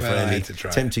disaster there for Andy.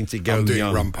 Tempting to go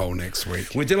young. I'll do Rumpole next week.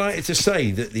 We're delighted to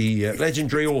say that the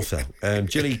legendary author,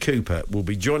 Jilly Cooper, will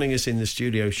be joining us in the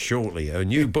studio shortly. Her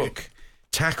new book,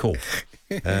 Tackle,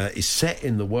 is set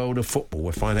in the world of football.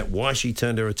 We'll find out why she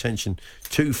turned her attention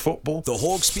to football. The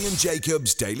Hawksby and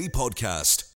Jacobs Daily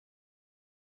Podcast.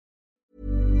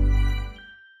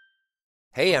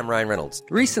 Hey, I'm Ryan Reynolds.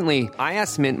 Recently, I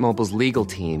asked Mint Mobile's legal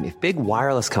team if big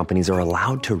wireless companies are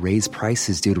allowed to raise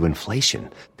prices due to inflation.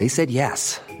 They said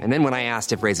yes. And then when I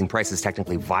asked if raising prices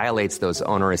technically violates those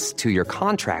onerous 2-year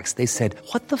contracts, they said,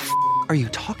 "What the f*** are you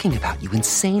talking about, you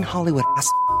insane Hollywood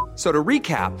ass?" So to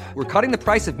recap, we're cutting the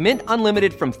price of Mint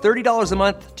Unlimited from $30 a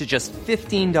month to just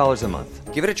 $15 a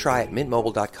month. Give it a try at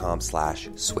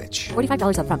mintmobile.com/switch.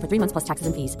 $45 up front for 3 months plus taxes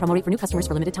and fees. Promo rate for new customers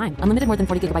for limited time. Unlimited more than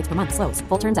 40 gigabytes per month. Slows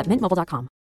full terms at mintmobile.com.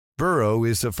 Burrow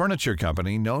is a furniture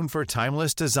company known for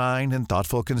timeless design and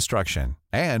thoughtful construction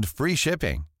and free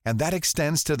shipping, and that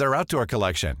extends to their outdoor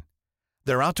collection.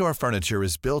 Their outdoor furniture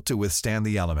is built to withstand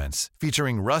the elements,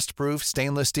 featuring rust-proof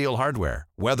stainless steel hardware,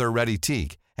 weather-ready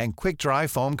teak, and quick-dry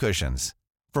foam cushions.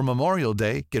 For Memorial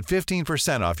Day, get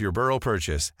 15% off your Burrow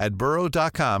purchase at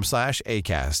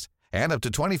burrow.com/ACAST and up to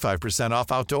 25%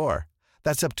 off outdoor.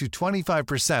 That's up to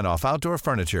 25% off outdoor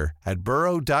furniture at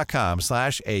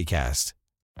burrow.com/ACAST.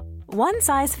 One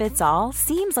size fits all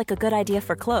seems like a good idea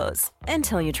for clothes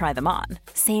until you try them on.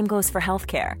 Same goes for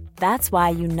healthcare. That's why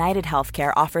United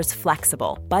Healthcare offers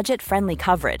flexible, budget-friendly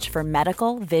coverage for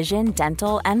medical, vision,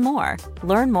 dental, and more.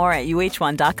 Learn more at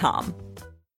uh1.com.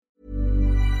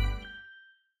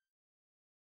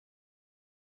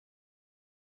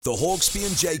 The Hawksby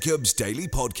and Jacobs Daily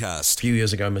Podcast. A few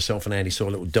years ago, myself and Andy saw a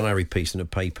little diary piece in a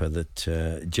paper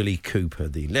that Jilly Cooper,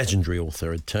 the legendary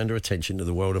author, had turned her attention to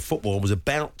the world of football and was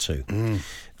about to.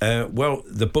 Well,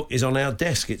 the book is on our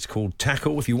desk. It's called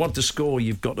Tackle. If you want to score,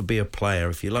 you've got to be a player.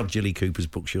 If you love Jilly Cooper's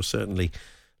books, you'll certainly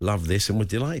love this, and we're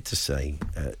delighted to say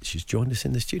she's joined us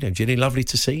in the studio. Ginny, lovely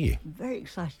to see you. I'm very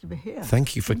excited to be here.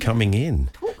 Thank you for coming in.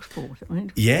 Talk sport. I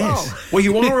mean, yes. Wow. Well,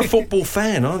 you are a football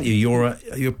fan, aren't you? You're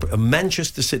a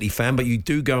Manchester City fan, but you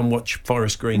do go and watch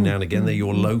Forest Green now and again. They're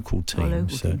your local team.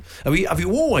 Team. Have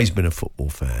you always been a football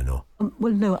fan, or?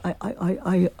 Well, no.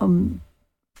 I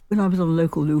when I was on a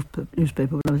local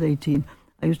newspaper when I was 18,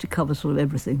 I used to cover sort of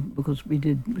everything because we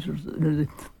did sort of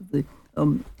the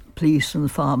police and the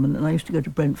firemen, and I used to go to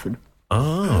Brentford.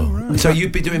 Oh, right. So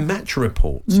you'd be doing match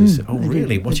reports?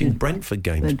 Really? Watching Brentford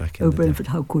games back in the Brentford,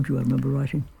 day. How could you? I remember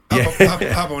writing.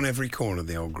 Up on every corner of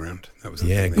the old ground. That was the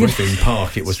thing. Griffin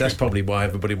Park. It was. That's probably why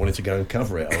everybody wanted to go and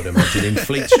cover it, I would imagine, in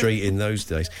Fleet Street in those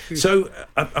days. So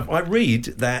I read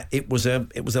that it was a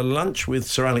lunch with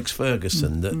Sir Alex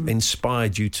Ferguson that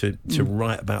inspired you to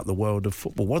write about the world of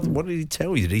football. What did he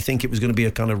tell you? Did he think it was going to be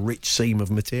a kind of rich seam of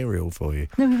material for you?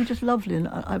 No, he was just lovely, and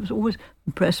I was always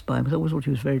impressed by him because I always thought he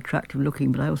was very attractive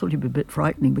looking, but I always thought he'd be a bit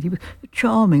frightening. But he was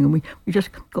charming, and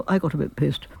I got a bit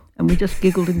pissed. And we just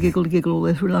giggled and giggled and giggled all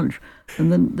the way through lunch.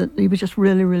 And then he was just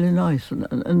really, really nice.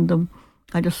 And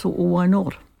I just thought, well, why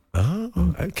not?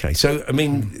 Oh, okay. So, I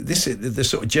mean, the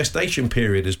sort of gestation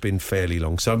period has been fairly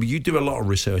long. So you do a lot of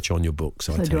research on your books,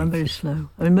 I do. I'm very slow.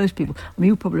 I mean, most people,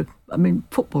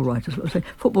 football writers,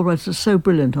 football writers are so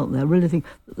brilliant, aren't they? I really think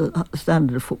the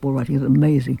standard of football writing is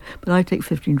amazing. But I take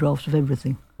 15 drafts of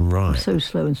everything. Right. I'm so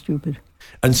slow and stupid.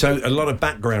 And so a lot of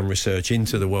background research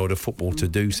into the world of football to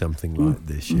do something like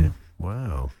this, yeah.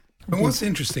 Wow. And what's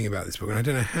interesting about this book, and I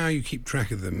don't know how you keep track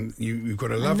of them, you've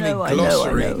got a lovely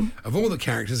glossary of all the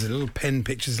characters, little pen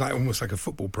pictures, almost like a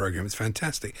football programme. It's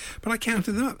fantastic. But I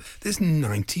counted them up. There's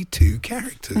 92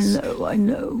 characters. I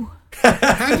know.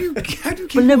 How do you keep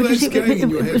all those going in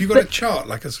your head? Have you got a chart,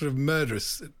 like a sort of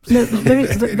murderous... No,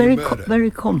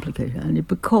 very complicated, Andy,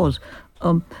 because...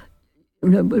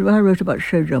 when I wrote about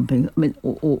show jumping,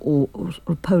 or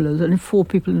polo, there's only 4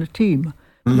 people in a team.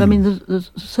 I mean, there's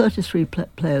 33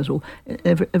 players or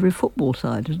every football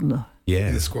side, isn't there?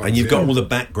 Yeah, and you've got all the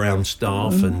background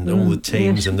staff and all the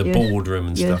teams and the boardroom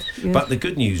and stuff. Yes. But the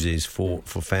good news is for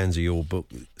fans of your book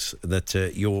that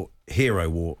your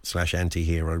hero /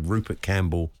 anti-hero, Rupert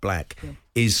Campbell Black,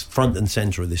 is front and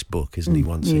centre of this book, isn't he?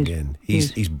 Once again,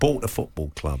 he's bought a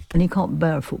football club, and he can't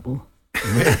bear football.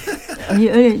 He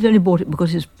only bought it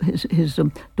because his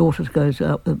daughters goes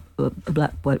out a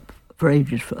black for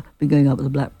ages been going out with a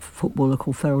black footballer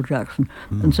called Ferrell Jackson,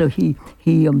 and so he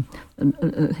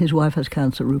his wife has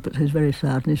cancer, Rupert, so he's very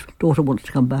sad, and his daughter wants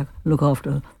to come back and look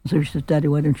after her, and so she says, "Daddy,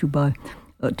 why don't you buy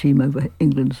a team over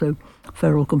England so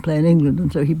Ferrell can play in England?"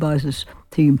 And so he buys this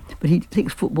team, but he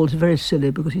thinks football is very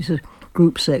silly because he says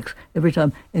group sex every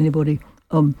time anybody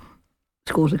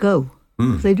scores a goal.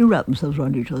 They do wrap themselves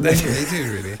around each other. They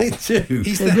do, really. They do.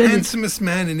 He's the handsomest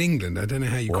man in England. I don't know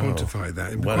how you quantify that.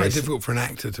 It'd be quite difficult for an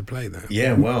actor to play that.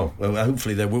 Yeah, well,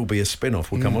 hopefully there will be a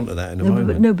spin-off. We'll come on to that in a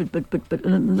moment. But that,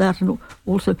 and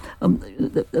also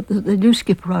they do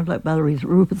skip around like ballerinas.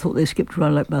 Rupert thought they skipped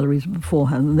around like ballerinas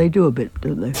beforehand, and they do a bit,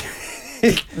 don't they?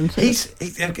 He's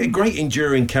a great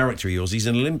enduring character of yours. He's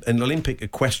an Olympic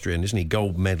equestrian, isn't he?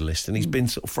 Gold medalist, and he's been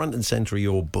sort of front and centre of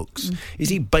your books. Is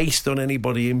he based on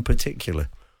anybody in particular?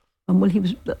 Well, he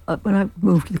was. When I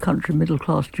moved to the country,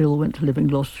 middle-class Jill went to live in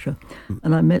Gloucestershire,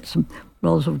 and I met some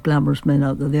rather sort of glamorous men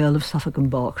out there, the Earl of Suffolk and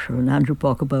Berkshire, and Andrew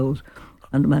Parker Bowles,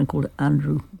 and a man called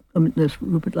there's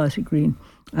Rupert Lycett Green.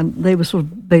 And they were sort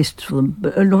of based for them,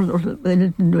 but they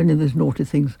didn't do any of those naughty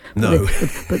things. No,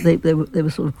 but they were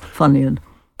sort of funny and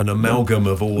an amalgam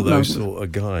of all those sort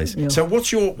of guys. Yeah. So what's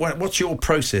your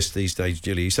process these days,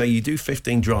 Gilly? You say you do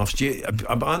 15 drafts.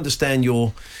 I understand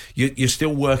you're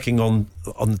still working on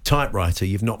the typewriter.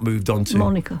 You've not moved on to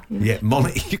Monica. Yes. Yeah,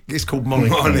 Monica. It's called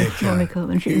Monica. Monica,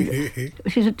 and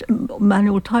she's a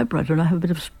manual typewriter, and I have a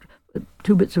bit of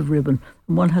 2 bits of ribbon,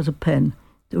 and one has a pen.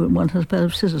 One has a pair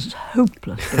of scissors. It's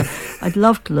hopeless. I'd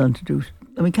love to learn to do.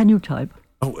 I mean, can you type?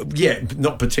 Oh, yeah,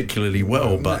 not particularly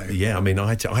well, but yeah, I mean, I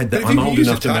had that. I'm old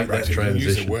enough to make that transition.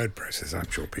 Use a word processor.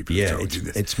 I'm sure people have told you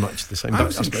this. It's much the same. I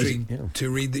was intrigued to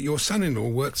read that your son-in-law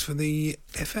works for the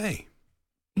FA.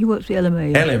 He works for the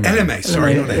LMA. Yeah. LMA,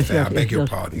 sorry, not FA. I beg your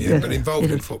pardon. Yeah, but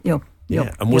involved in football.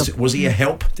 Yeah. And was he a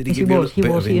help? Did he give you a bit of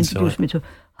insight? He introduced me to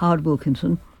Howard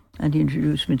Wilkinson, and he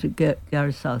introduced me to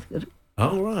Gary Southgate.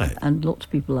 Oh, right. And lots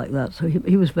of people like that. So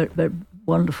he was very, very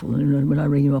wonderful. And when I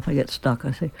ring him up, I get stuck.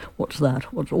 I say, "What's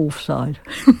that? What's offside?"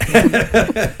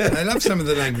 I love some of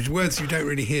the language. Words you don't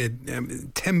really hear.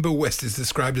 Temple West is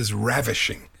described as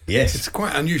ravishing. Yes. It's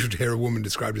quite unusual to hear a woman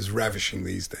described as ravishing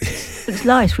these days. It's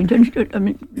nice. We don't. I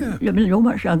mean, you're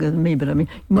much younger than me, but I mean,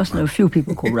 you must know a few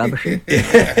people called Ravishing.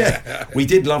 We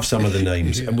did love some of the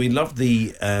names, and we loved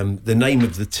the name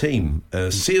of the team,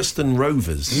 Searston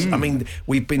Rovers. I mean,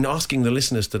 we've been asking the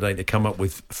listeners today to come up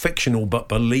with fictional but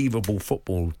believable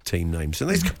football team names,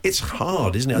 and it's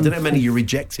hard, isn't it? I don't know how many you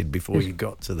rejected before you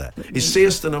got to that. Is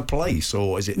Searston a place,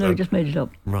 or is it? No, he just made it up.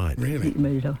 Right, really? He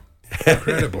made it up.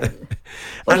 Incredible.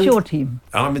 What's your team?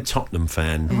 I'm a Tottenham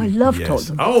fan. Oh, I love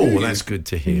Tottenham. Oh, well, that's good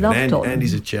to hear. Love Tottenham.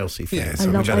 Andy's a Chelsea fan. Yes,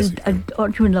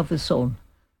 Aren't you in love with Son?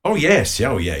 Oh, yes.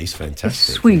 Oh, yeah, he's fantastic.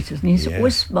 He's sweet, isn't he? He's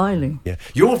always smiling. Yeah.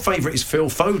 Your favourite is Phil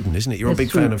Foden, isn't it? You're a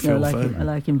big fan of Phil Foden. I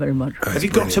like him very much. Have you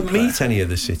got to meet any of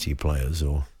the City players,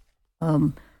 or?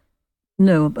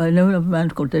 No, I know of a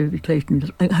man called David Clayton.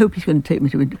 I hope he's going to take me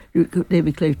to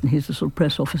David Clayton. He's the sort of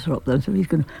press officer up there, so he's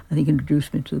going to, I think,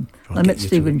 introduce me to them. I met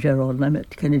Stephen Gerrard and I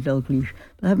met Kenny Dalglish,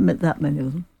 but I haven't met that many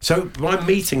of them. So by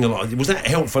meeting a lot, was that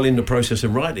helpful in the process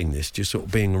of writing this, just sort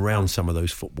of being around some of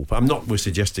those football? We're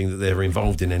suggesting that they're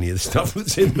involved in any of the stuff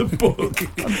that's in the book.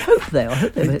 I hope they are. I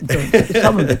hope they've done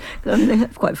some of it. I mean, they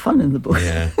have quite fun in the book.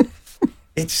 Yeah.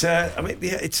 It's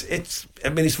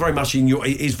very much in your.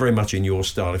 It is very much in your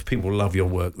style. If people love your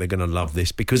work, they're going to love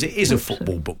this because it is a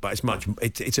football book, but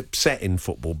it's set in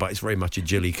football, but it's very much a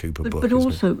Jilly Cooper book. But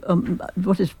also,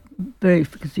 what is very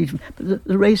conceited,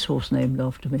 the racehorse named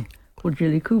after me, called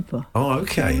Jilly Cooper. Oh,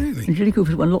 okay. Oh, really? And Jilly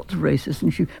Cooper's won lots of races,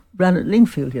 and she ran at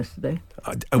Lingfield yesterday.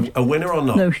 A winner or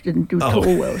not? No, she didn't do at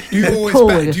all well. Do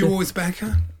you always back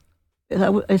her?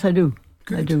 Yes, I do.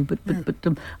 Good. I do, but I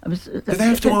was. Do they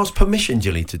have to ask permission,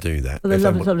 Jilly, to do that? Well, they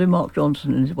love lovely Mark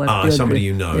Johnson and his wife. Ah, somebody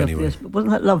you know, anyway. Yes, but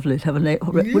wasn't that lovely to have a name?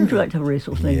 Wouldn't you like to have a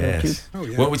racehorse named after you? Oh,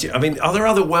 yeah. What would you? I mean, are there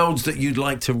other worlds that you'd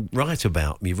like to write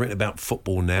about? You've written about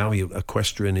football now,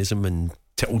 equestrianism and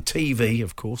TV,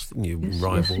 of course, and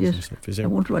rivals and stuff. Is there... I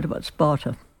want to write about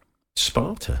Sparta.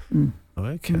 Sparta?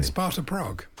 Okay. And Sparta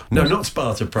Prague? No, not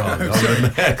Sparta Prague.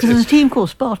 Because there's a team called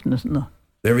Spartan, isn't there?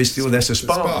 There's a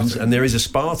Spartans and there is a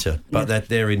Sparta, but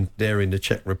they're in the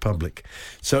Czech Republic.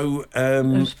 So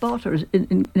Sparta is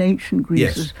in ancient Greece,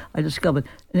 yes. as I discovered.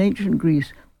 In ancient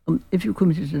Greece, if you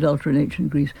committed adultery in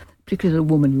ancient Greece, particularly as a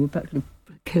woman, you were practically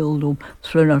killed or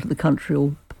thrown out of the country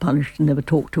or punished and never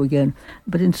talked to again.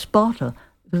 But in Sparta,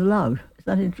 it was allowed. Is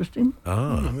that interesting?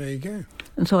 Ah, there you go.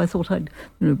 And so I thought I'd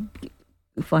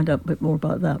find out a bit more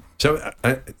about that. So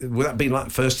will that be like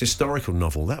first historical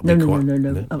novel? That No.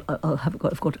 No. I've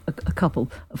got a couple,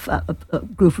 a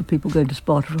group of people going to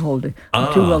Sparta for a holiday.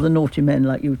 Ah. Two rather naughty men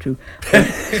like you two.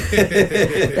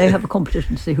 They have a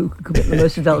competition to see who can commit the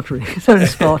most adultery. So in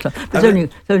Sparta,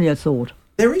 it's only a thought.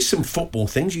 There is some football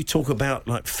things. You talk about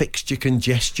like fixture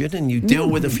congestion and you deal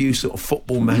with a few sort of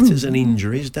football matters and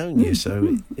injuries, don't you?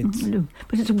 So it's...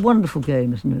 But it's a wonderful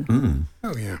game, isn't it?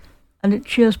 Oh, yeah. And it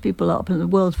cheers people up, and the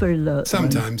world's very low.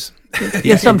 Sometimes.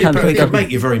 Yes, sometimes. It can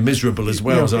make you very miserable as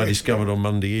well, as I discovered on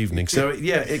Monday evening. So,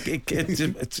 yeah,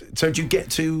 so do you get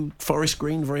to Forest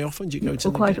Green very often? Do you go to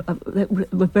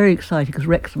We're very excited because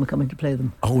Wrexham are coming to play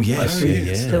them. Oh, yes.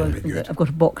 Yeah. So I've got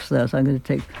a box there, so I'm going to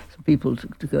take some people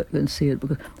to go and see it,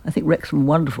 because I think Wrexham are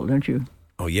wonderful, don't you?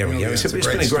 Oh, yeah. It's been a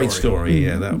great great story.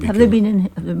 Yeah, that would be Have cool. they been in?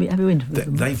 Have you interviewed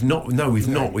them? They've not. No, we've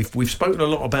not. We've spoken a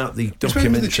lot about the We spoke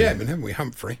documentary. to the chairman, haven't we,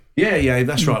 Humphrey? Yeah,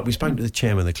 that's right. We spoke to the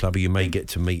chairman of the club, who you may get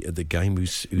to meet at the game,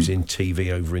 who's in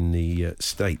TV over in the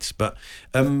States. But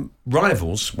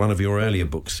Rivals, one of your earlier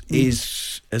books,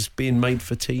 has been made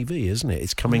for TV, isn't it?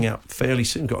 It's coming out fairly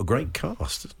soon. Got a great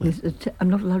cast, isn't it? I'm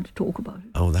not allowed to talk about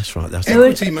it. Oh, that's right.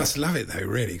 Equity must love it, though,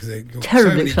 really, because they've got so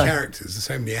many characters and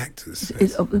so many actors.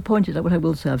 The point is, what I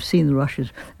will say, I've seen the rushes,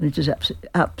 and it is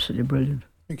absolutely brilliant.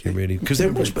 Okay. Really, because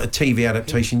there was a TV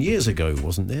adaptation years ago,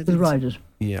 wasn't there? The Riders.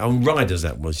 Yeah, Riders.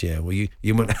 That was. Yeah. Well, you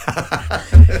weren't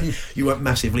you weren't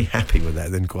massively happy with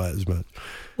that then, quite as much.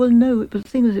 Well, no. But the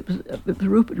thing is, it was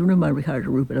Rupert. You know my character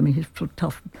Rupert. I mean, he's sort of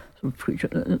tough sort of creature.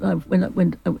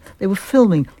 When they were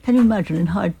filming, can you imagine, in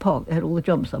Hyde Park? They had all the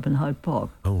jumps up in Hyde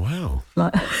Park. Oh wow!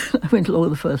 I went along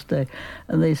the first day,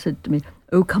 and they said to me,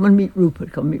 "Oh, come and meet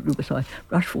Rupert. Come and meet Rupert." So I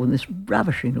rushed forward, and this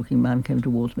ravishing-looking man came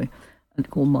towards me, and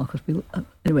called Marcus Beale.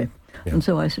 Anyway, and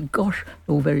so I said, "Gosh,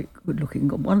 you're very good-looking,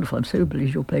 wonderful. I'm so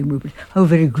pleased you're playing Rupert. How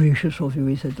very gracious of you."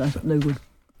 He said, "That's no good."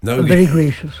 No, very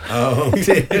gracious. Oh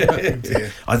dear.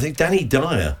 I think Danny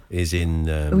Dyer is in.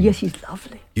 Oh yes, he's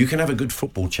lovely. You can have a good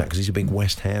football chat because he's a big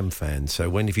West Ham fan.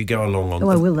 So if you go along on,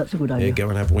 I will. That's a good idea. Yeah, go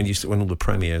and have when all the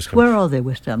premieres come. Where are they,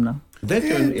 West Ham now? They're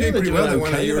doing pretty well. They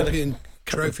won a okay. European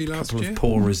trophy last year. Couple of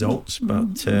poor results,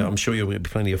 but I'm sure you'll get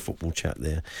plenty of football chat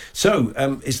there. So,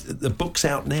 is the book's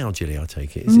out now, Gilly? I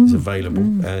take it. It's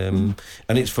available, and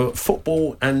it's for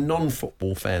football and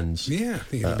non-football fans. Yeah, I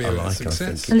think it'll be a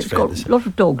success. And it's got a lot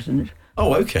of dogs in it.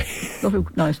 Oh, okay. A lot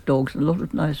of nice dogs and a lot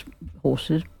of nice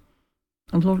horses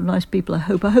and a lot of nice people. I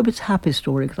hope it's a happy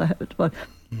story, because I hope it's about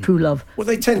true love. Well,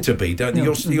 they tend to be, don't they?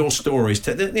 Your stories,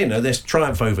 there's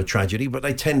triumph over tragedy, but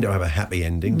they tend to have a happy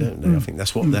ending, don't they? I think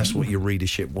that's what your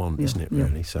readership want, isn't it?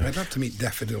 Really. So I'd love to meet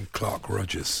Daffodil Clark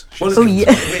Rogers. Why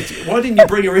didn't you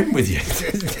bring her in with you?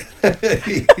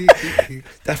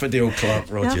 Daffodil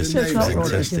Clark Rogers,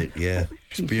 fantastic. Yeah,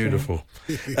 it's beautiful.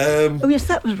 Oh yes,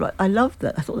 that was right. I loved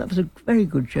that. I thought that was a very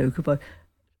good joke about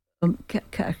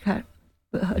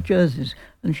her jerseys,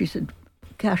 and she said,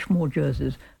 Cashmore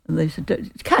jerseys. And they said,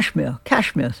 it's cashmere,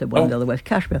 said one of the other ways,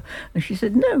 cashmere. And she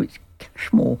said, no, it's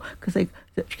cashmore, because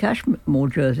cashmere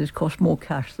jerseys cost more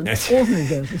cash than ordinary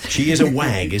jerseys. She is a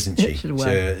wag, isn't she? She's a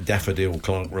wag. Daffodil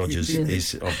Clark Rogers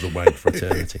is of the wag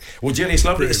fraternity. Well, Jenny, it's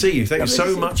lovely to see you. Thank you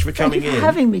so much for coming in. Thank you for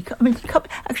having me. I mean,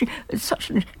 actually, it's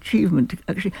such an achievement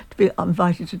to be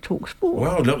invited to talk sport.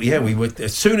 Well, look, yeah, we were.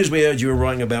 As soon as we heard you were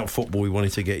writing about football, we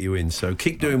wanted to get you in. So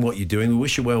keep doing what you're doing. We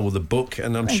wish you well with the book,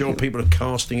 and I'm sure people are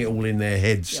casting it all in their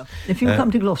heads. Yeah. If you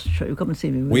come to Gloucestershire, you come and see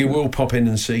me. We will pop in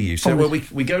and see you. So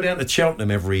we go down to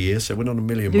Cheltenham every year, so we're not a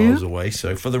million miles away.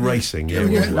 So for the racing,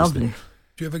 lovely. Do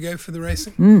you ever go for the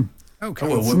racing? Okay,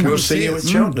 we'll see you at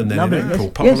Cheltenham then in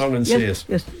April. Pop along and see us.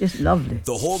 Yes, lovely.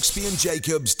 The Hawksby and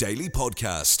Jacobs Daily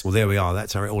Podcast. Well, there we are.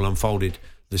 That's how it all unfolded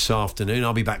this afternoon.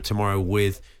 I'll be back tomorrow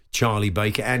with Charlie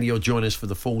Baker. Andy, you'll join us for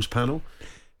the Falls panel.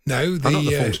 No, not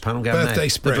the Falls panel. birthday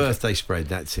spread. The birthday spread,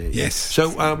 that's it. Yes. So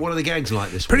what are the gags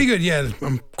like this week? Pretty good, yeah.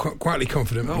 I'm quietly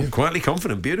confident. Oh, quietly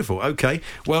confident. Beautiful. Okay.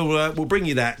 Well, we'll bring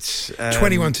you that.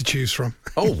 21 to choose from.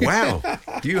 Oh, wow.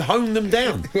 You hone them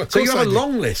down. Well, so you have a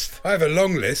long list. I have a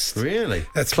long list. Really?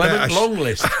 That's Clement long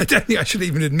list. I don't think I should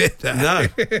even admit that.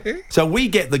 No. So we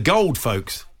get the gold,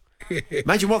 folks.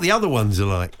 Imagine what the other ones are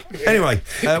like. Anyway,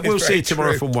 we'll see you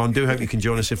tomorrow from 1. Do hope you can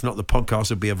join us. If not, the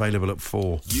podcast will be available at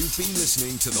 4. You've been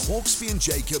listening to the Hawksby and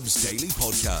Jacobs Daily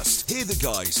Podcast. Hear the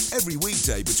guys every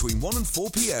weekday between 1 and 4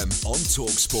 p.m. on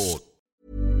TalkSport.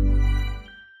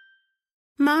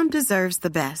 Mom deserves the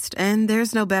best, and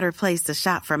there's no better place to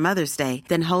shop for Mother's Day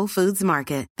than Whole Foods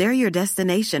Market. They're your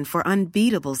destination for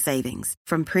unbeatable savings,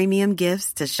 from premium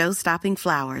gifts to show-stopping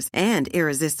flowers and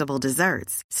irresistible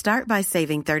desserts. Start by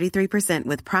saving 33%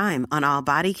 with Prime on all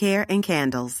body care and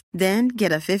candles. Then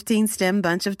get a 15-stem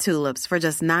bunch of tulips for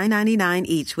just $9.99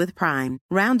 each with Prime.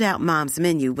 Round out Mom's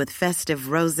menu with festive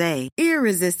rosé,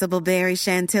 irresistible berry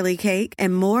chantilly cake,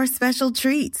 and more special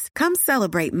treats. Come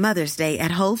celebrate Mother's Day at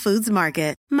Whole Foods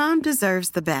Market. Mom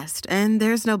deserves the best, and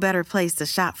there's no better place to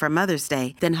shop for Mother's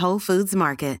Day than Whole Foods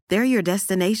Market. They're your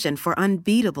destination for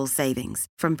unbeatable savings,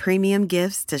 from premium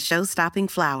gifts to show-stopping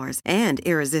flowers and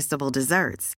irresistible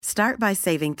desserts. Start by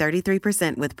saving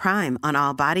 33% with Prime on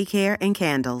all body care and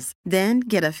candles. Then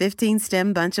get a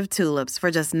 15-stem bunch of tulips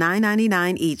for just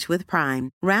 $9.99 each with Prime.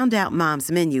 Round out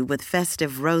Mom's menu with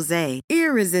festive rosé,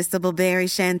 irresistible berry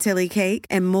chantilly cake,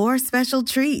 and more special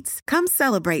treats. Come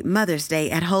celebrate Mother's Day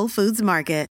at Whole Foods Market.